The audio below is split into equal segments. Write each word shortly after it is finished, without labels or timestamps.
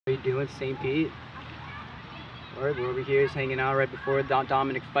How you doing, St. Pete? Alright, we're over here just hanging out right before the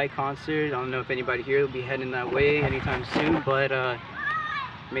Dominic Fike concert. I don't know if anybody here will be heading that way anytime soon, but you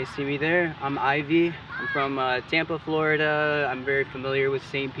may see me there. I'm Ivy. I'm from Tampa, Florida. I'm very familiar with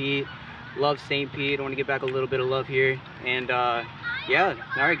St. Pete. Love St. Pete. I want to get back a little bit of love here. And yeah,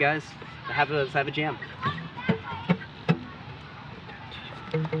 alright guys, let's have a jam.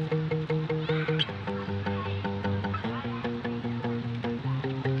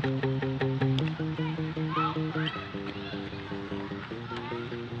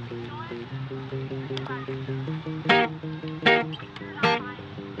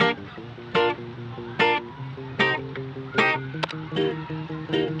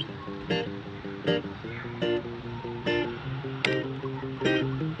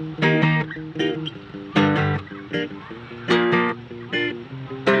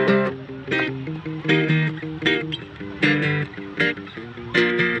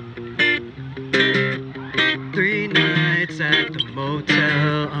 3 nights at the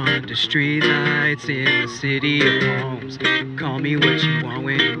motel under street lights in the city of homes. Call me what you want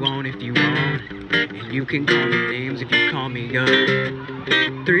when you want if you want, and you can call me names if you call me up.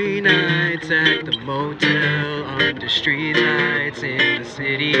 3 nights at the motel under street lights in the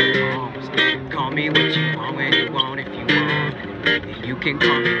city of homes. Call me what you want when you want if you want, and you can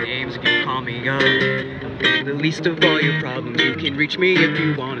call me names if you call me up. The least of all your problems, you can reach me if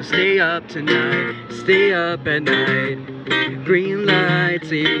you want to stay up tonight, stay up at night. Green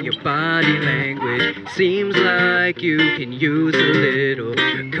lights in your body language, seems like you can use a little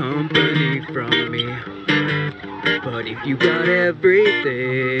company from me. But if you got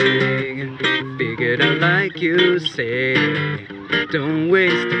everything figured out like you say, don't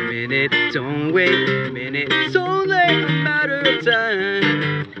waste a minute, don't wait a minute. It's only a matter of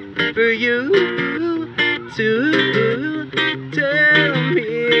time for you to tell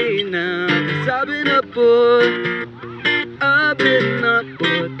me now. 'Cause I've been up for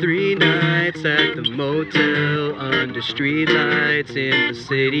 3 nights at the motel under street lights in the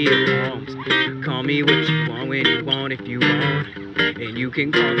city of homes. Call me what you want when you want if you want, and you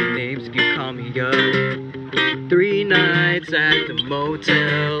can call me names if you call me up. 3 nights at the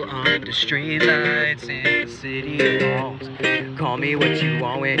motel under street lights in the city of homes. Call me what you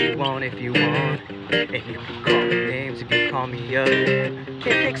want when you want if you want, and you can call me names if you call me up.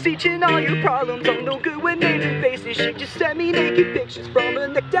 Can't fix each and all your problems, I'm no good with names and faces. She just sent me naked pictures from her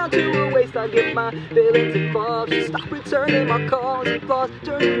neck down to her waist. I get my feelings involved, she stopped returning my calls and flaws,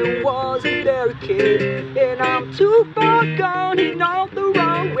 turning the walls and barricades. And I'm too far gone in all the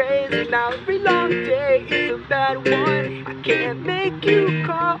wrong ways, and now every long day is a bad one. I can't make you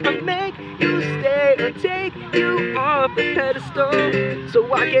call or make you stay or take you off the pedestal.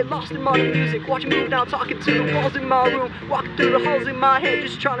 So I get lost in modern music, watch you move now, talking to the walls in my room, walking through the halls in my head,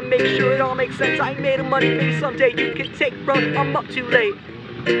 just trying to make sure it all makes sense. I ain't made of money, maybe someday you can take from. I'm up too late,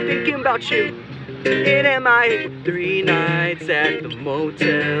 thinking about you. In MIA, 3 nights at the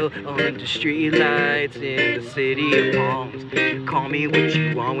motel under street lights in the city of palms. Call me what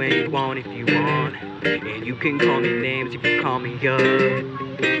you want when you want if you want, and you can call me names if you call me up.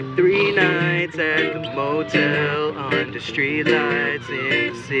 3 nights at the motel under street lights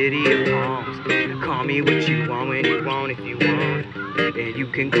in the city of palms. Call me what you want when you want if you want, and you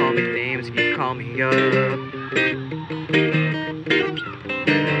can call me names if you call me up.